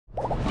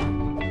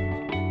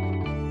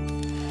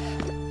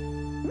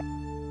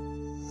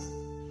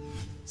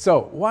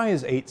So, why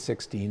is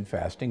 8-16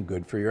 fasting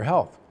good for your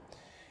health?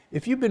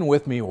 If you've been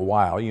with me a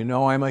while, you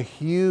know I'm a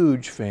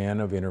huge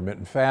fan of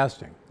intermittent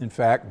fasting. In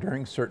fact,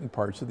 during certain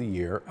parts of the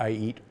year, I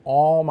eat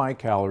all my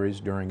calories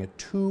during a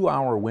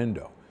 2-hour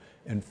window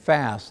and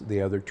fast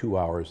the other 2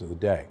 hours of the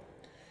day.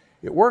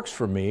 It works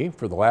for me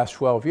for the last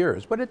 12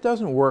 years, but it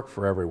doesn't work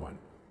for everyone,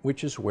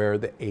 which is where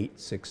the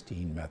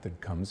 8-16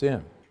 method comes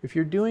in. If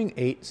you're doing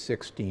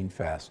 8-16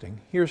 fasting,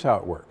 here's how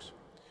it works.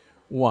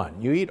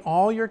 1, you eat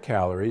all your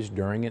calories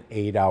during an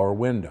 8-hour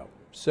window,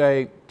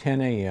 say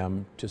 10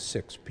 a.m. to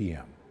 6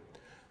 p.m.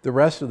 The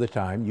rest of the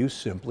time, you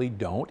simply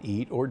don't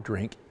eat or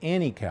drink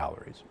any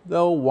calories,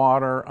 though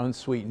water,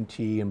 unsweetened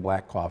tea, and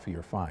black coffee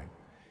are fine.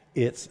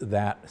 It's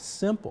that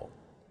simple,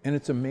 and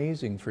it's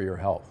amazing for your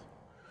health.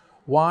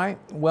 Why?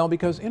 Well,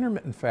 because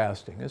intermittent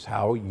fasting is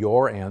how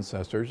your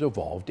ancestors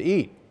evolved to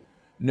eat.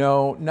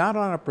 No, not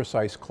on a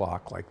precise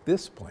clock like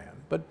this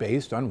plan, but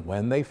based on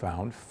when they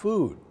found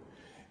food.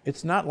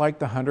 It's not like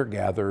the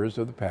hunter-gatherers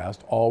of the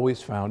past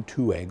always found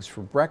 2 eggs for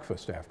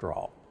breakfast, after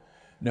all.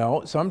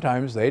 No,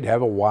 sometimes they'd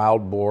have a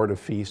wild boar to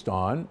feast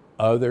on.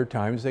 Other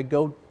times they'd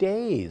go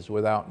days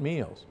without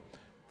meals.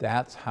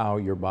 That's how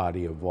your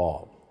body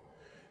evolved.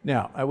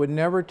 Now, I would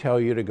never tell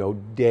you to go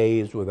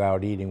days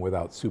without eating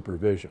without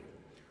supervision.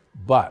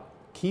 But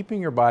keeping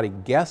your body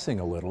guessing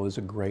a little is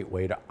a great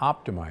way to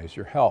optimize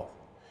your health.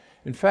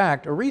 In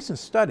fact, a recent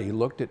study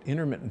looked at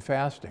intermittent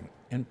fasting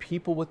in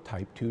people with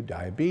type 2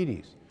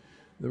 diabetes.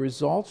 The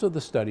results of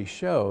the study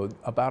showed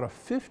about a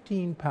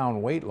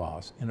 15-pound weight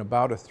loss in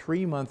about a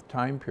 3-month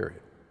time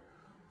period.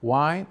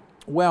 Why?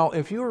 Well,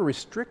 if you are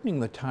restricting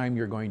the time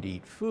you're going to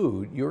eat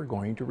food, you're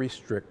going to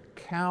restrict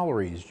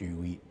calories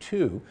you eat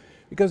too,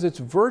 because it's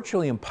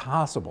virtually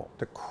impossible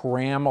to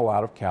cram a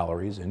lot of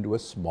calories into a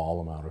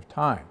small amount of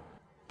time.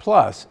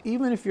 Plus,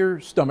 even if your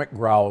stomach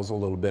growls a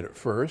little bit at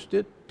first,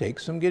 it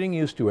takes some getting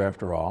used to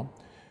after all.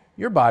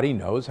 Your body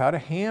knows how to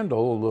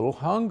handle a little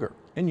hunger,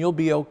 and you'll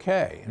be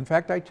okay. In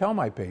fact, I tell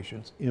my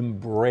patients,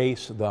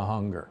 embrace the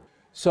hunger.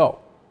 So,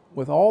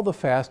 with all the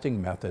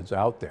fasting methods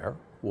out there,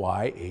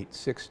 why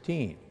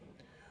 8-16?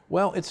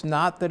 Well, it's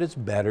not that it's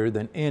better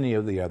than any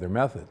of the other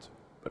methods,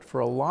 but for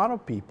a lot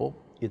of people,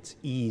 it's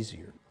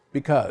easier.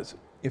 Because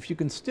if you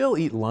can still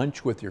eat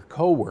lunch with your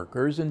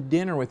coworkers and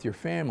dinner with your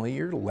family,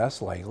 you're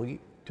less likely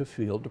to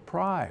feel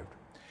deprived.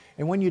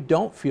 And when you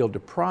don't feel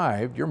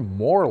deprived, you're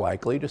more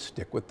likely to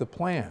stick with the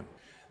plan.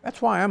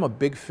 That's why I'm a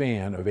big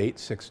fan of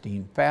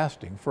 8-16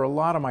 fasting for a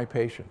lot of my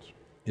patients.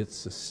 It's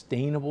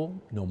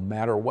sustainable no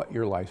matter what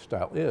your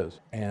lifestyle is.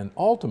 And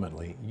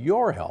ultimately,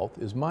 your health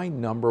is my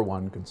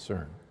 #1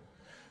 concern.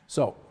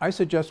 So I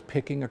suggest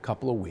picking a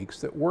couple of weeks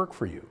that work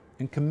for you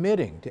and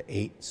committing to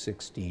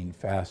 8-16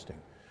 fasting.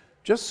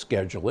 Just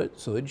schedule it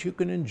so that you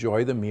can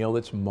enjoy the meal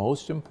that's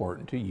most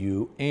important to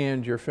you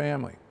and your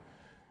family.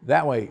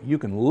 That way you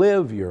can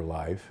live your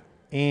life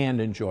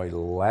and enjoy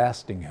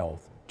lasting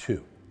health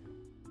too.